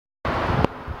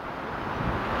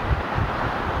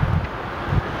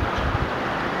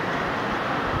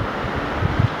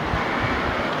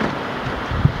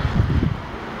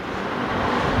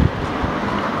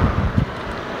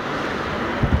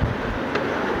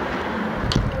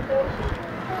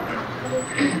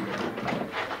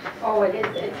I'm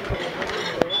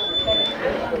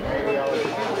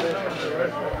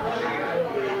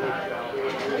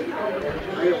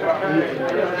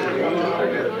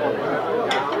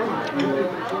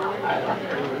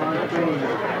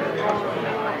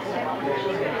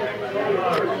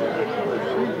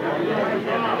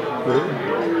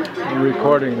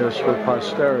recording this for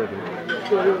posterity.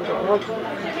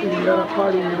 You got a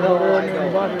party in Georgia.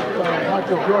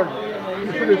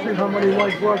 You should have seen how many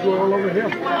white boys were all over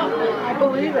him. I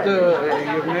believe it.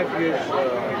 Your nephew's,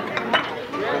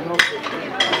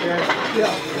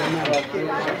 yeah.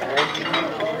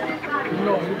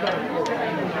 No, he got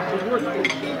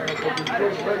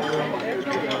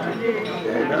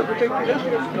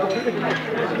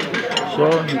So,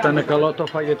 ήταν καλό το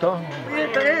φαγητό?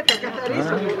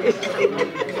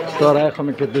 Τώρα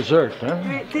έχουμε και dessert,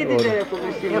 Τι dessert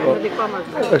έχουμε σήμερα, το δικό μας.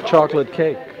 A chocolate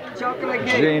cake. Chocolate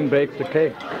cake. Jean baked the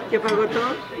cake. Και παγωτό.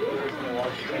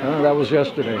 That was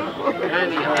yesterday.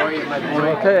 Andy, how are you, my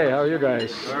boy? Okay, how are you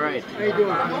guys? All right. How you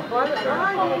doing?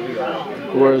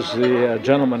 Where's the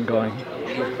gentleman going?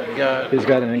 He's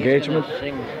got an engagement?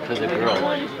 Sing to the girl.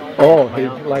 Oh,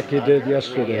 like he did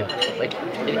yesterday.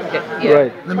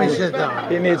 Right. Let me sit down.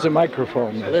 He needs a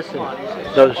microphone. Listen,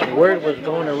 the word was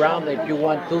going around that you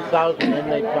won 2,000 and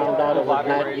they found out it was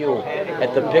not you at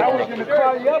the picnic.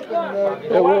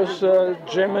 It was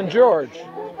Jim and George.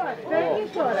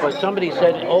 But somebody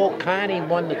said, oh, Connie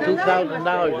won the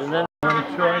 $2,000 and then...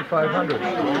 2,500. Oh,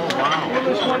 wow.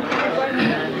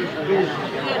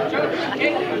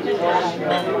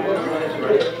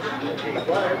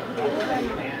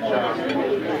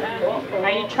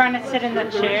 Are you trying to sit in the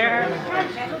chair?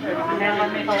 And then let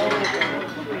me hold it.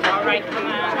 All right, come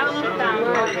on. Sit down.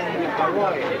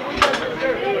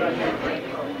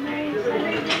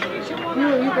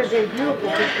 You could take beautiful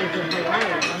pictures of Hawaii.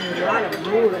 I mean, a lot of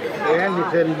blue. Andy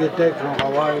said he could take from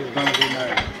Hawaii is going to be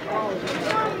nice.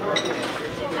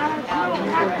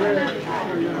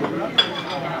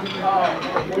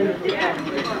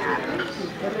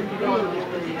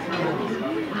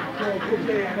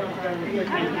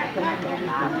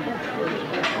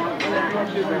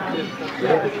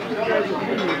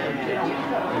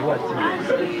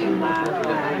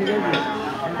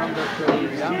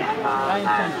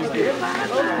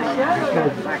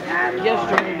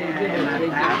 Yesterday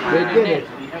they did it.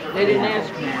 They didn't ask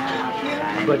me.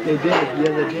 But they did it the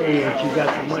other day and she got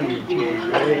the money and she was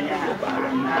very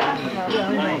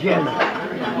generous.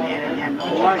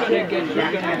 Oh, I can't get you.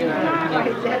 You're going to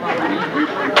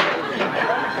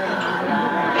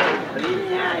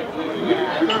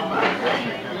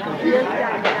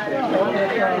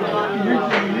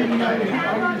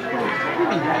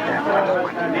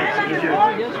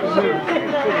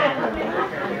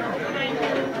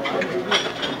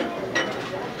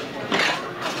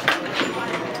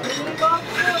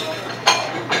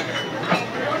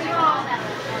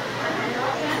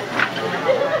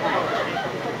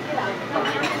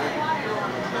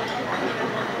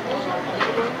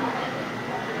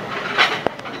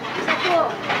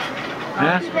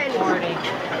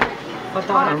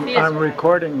I'm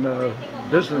recording the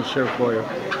business here for you.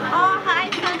 Oh, hi,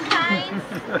 Constantine.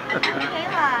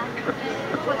 Kayla.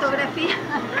 Fotografia.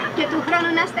 Και του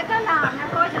χρόνου να είστε καλά. Μια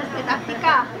cosa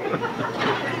σπιτακτικά.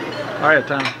 All right,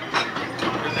 Tom.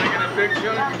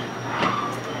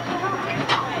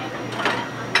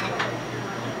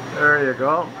 There you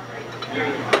go.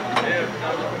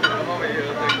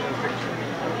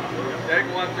 Take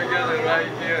one together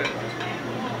right here.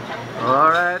 All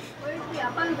right.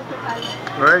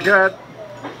 Very good.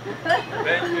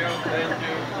 Thank you, thank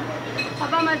you.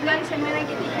 Παπά μας βγάλει σε μένα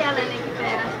και τι θέλανε εκεί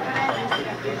πέρα.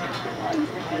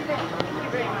 Thank you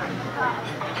very much.